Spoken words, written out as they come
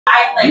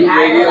New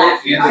Radio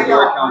and the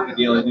Door County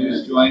Daily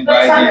News, joined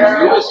by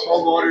the newest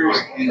homeowners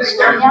in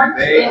Starkey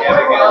Bay,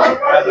 Abigail and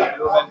Evan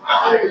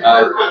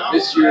Newman.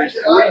 This year's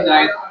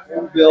 49th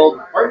home build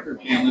partner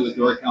family with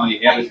Door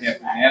County Habitat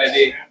for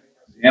Humanity.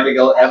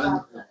 Abigail,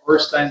 Evan, the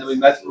first time that we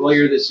met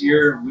earlier this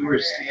year, we were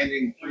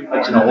standing pretty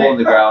much in a hole in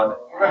the ground.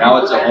 Now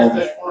it's a home.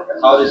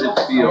 How does it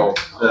feel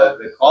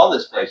to call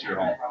this place your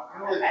home?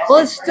 Well,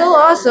 it's still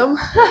awesome.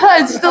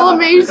 It's still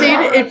amazing.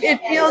 It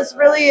feels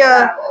really,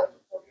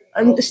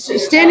 I'm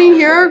standing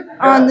here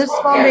on this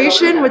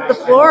foundation with the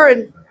floor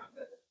and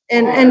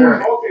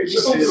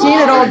just seeing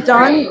it all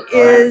done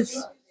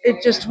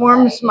it just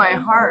warms my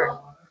heart.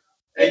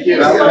 Not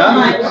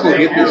many people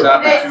get this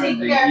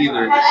opportunity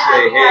either to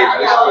say, hey,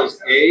 this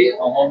was A,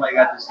 home I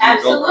got to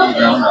see built from the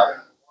ground up.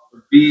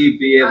 B,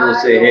 be able to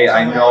say, hey,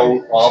 I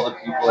know all the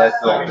people that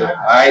built it.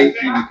 I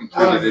even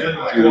contributed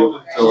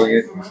to building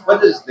it.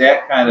 What does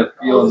that kind of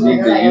feel and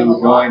mean to you,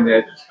 knowing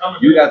that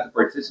you got to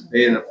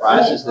participate in a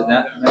process that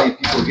not many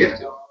people get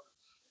to?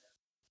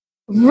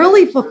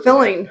 Really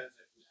fulfilling.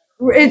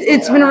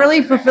 It's been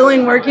really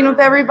fulfilling working with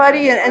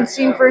everybody and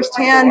seeing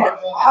firsthand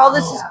how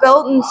this is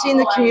built and seeing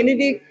the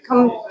community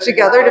come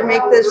together to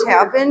make this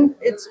happen.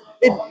 It's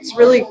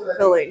really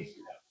fulfilling.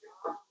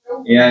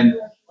 And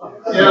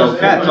kind of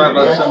talk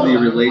about some of the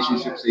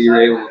relationships that you're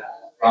able to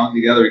found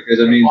together, because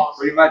I mean,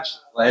 pretty much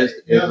as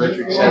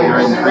Richard said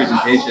during the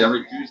presentation,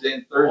 every Tuesday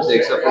and Thursday,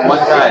 except for one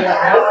time,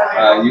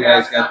 you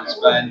guys got to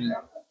spend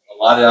a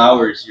lot of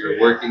hours here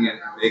working and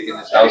making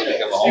this house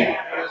become a home.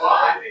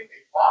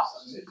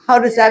 How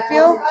does that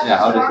feel? Yeah,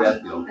 how does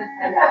that feel?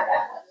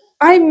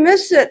 I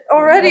miss it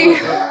already.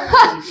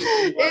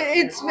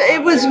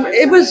 It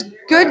was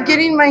good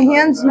getting my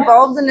hands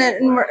involved in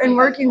it and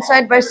working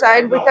side by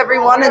side with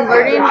everyone and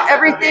learning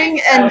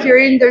everything and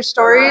hearing their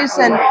stories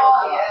and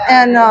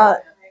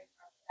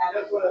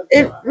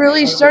it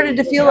really started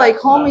to feel like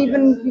home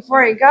even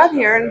before I got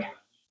here, and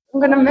I'm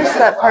gonna miss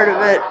that part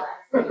of it.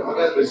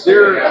 Was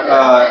there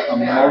a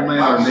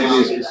moment or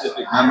maybe a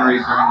specific memory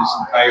during this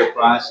entire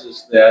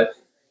process that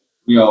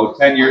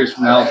 10 years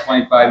from now,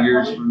 25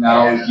 years from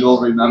now, you'll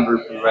remember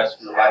for the rest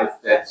of your life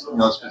that's,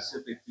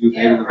 specific to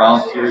maybe the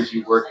volunteers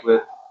you worked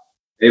with?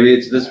 Maybe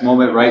it's this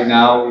moment right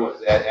now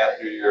that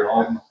after your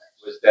home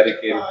was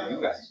dedicated to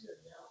you guys.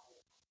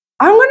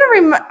 I'm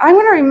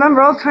gonna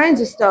remember all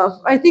kinds of stuff.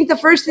 I think the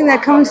first thing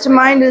that comes to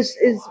mind is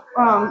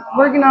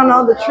working on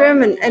all the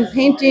trim and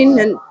painting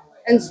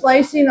and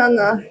slicing on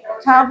the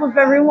top of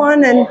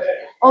everyone, and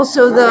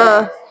also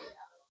the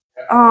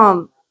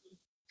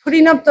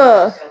putting up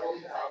the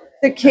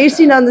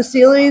casing on the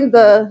ceiling,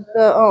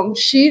 the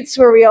sheets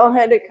where we all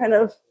had to kind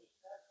of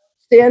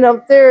stand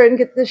up there and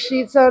get the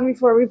sheets on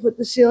before we put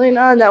the ceiling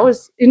on. That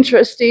was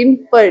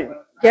interesting, but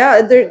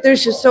yeah,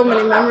 there's just so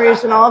many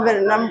memories and all of it,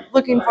 and I'm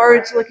looking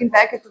forward to looking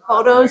back at the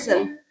photos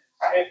and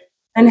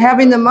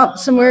having them up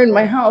somewhere in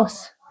my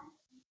house.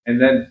 And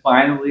then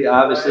finally,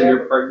 obviously,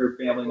 your partner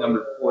family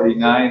number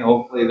 49.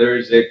 Hopefully,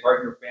 there's a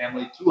partner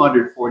family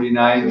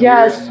 249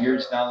 yes. years and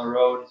years down the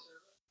road.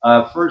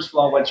 First of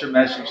all, what's your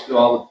message to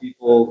all the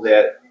people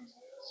that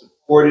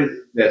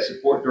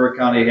support Door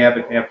County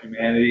Habitat for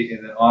Humanity,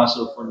 and then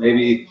also for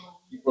maybe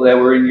people that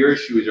were in your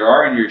shoes or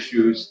are in your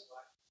shoes,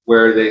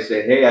 where they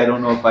say, hey, I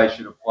don't know if I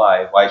should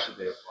apply. Why should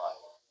they apply?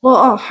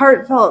 Well, a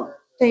heartfelt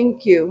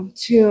thank you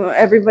to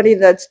everybody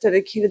that's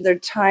dedicated their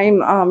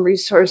time,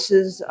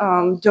 resources,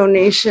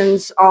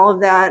 donations, all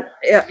of that.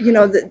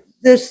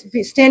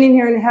 Standing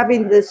here and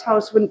having this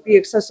house wouldn't be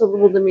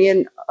accessible to me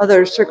in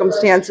other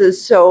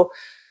circumstances. So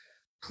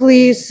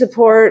please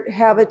support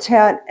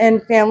Habitat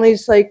and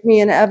families like me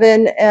and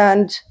Evan.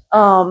 And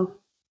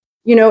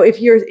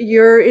if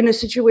you're in a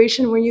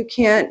situation where you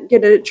can't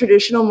get a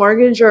traditional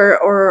mortgage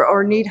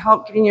or need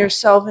help getting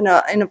yourself in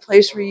a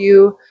place where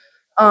you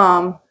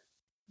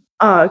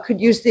could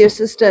use the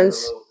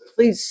assistance,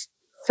 please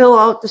fill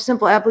out the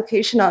simple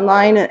application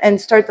online and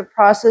start the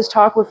process.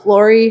 Talk with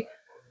Lori,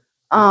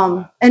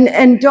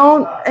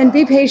 and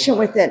be patient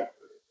with it.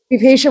 Be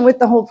patient with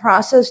the whole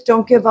process.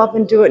 Don't give up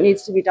and do what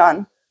needs to be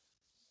done.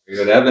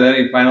 Good. Evan,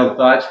 any final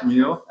thoughts from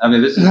you? I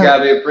mean, this has got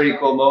to be a pretty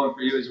cool moment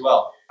for you as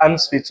well. I'm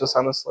speechless,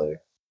 honestly.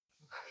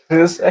 I'm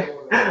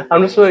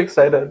just really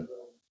excited.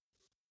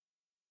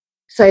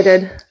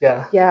 Excited?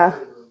 Yeah. Yeah.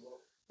 I'm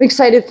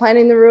excited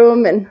planning the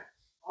room and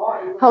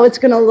how it's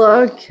going to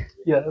look.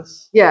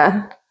 Yes.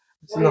 Yeah.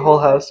 Seeing the whole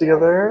house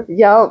together.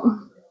 Yep.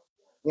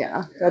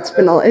 Yeah, it's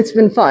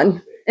been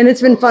fun. And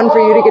it's been fun for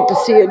you to get to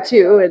see it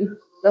too, and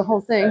the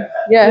whole thing.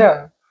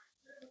 Yeah.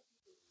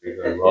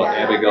 Well,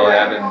 Abigail,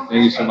 Evan,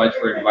 thank you so much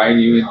for inviting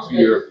you into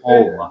your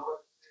home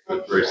for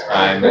the first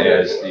time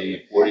as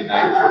the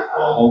 49th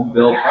home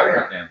build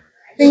partner family.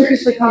 Thank you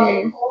for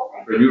coming.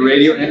 For New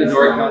Radio and the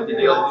Door County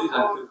Daily News,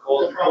 I'm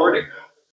Cole reporting.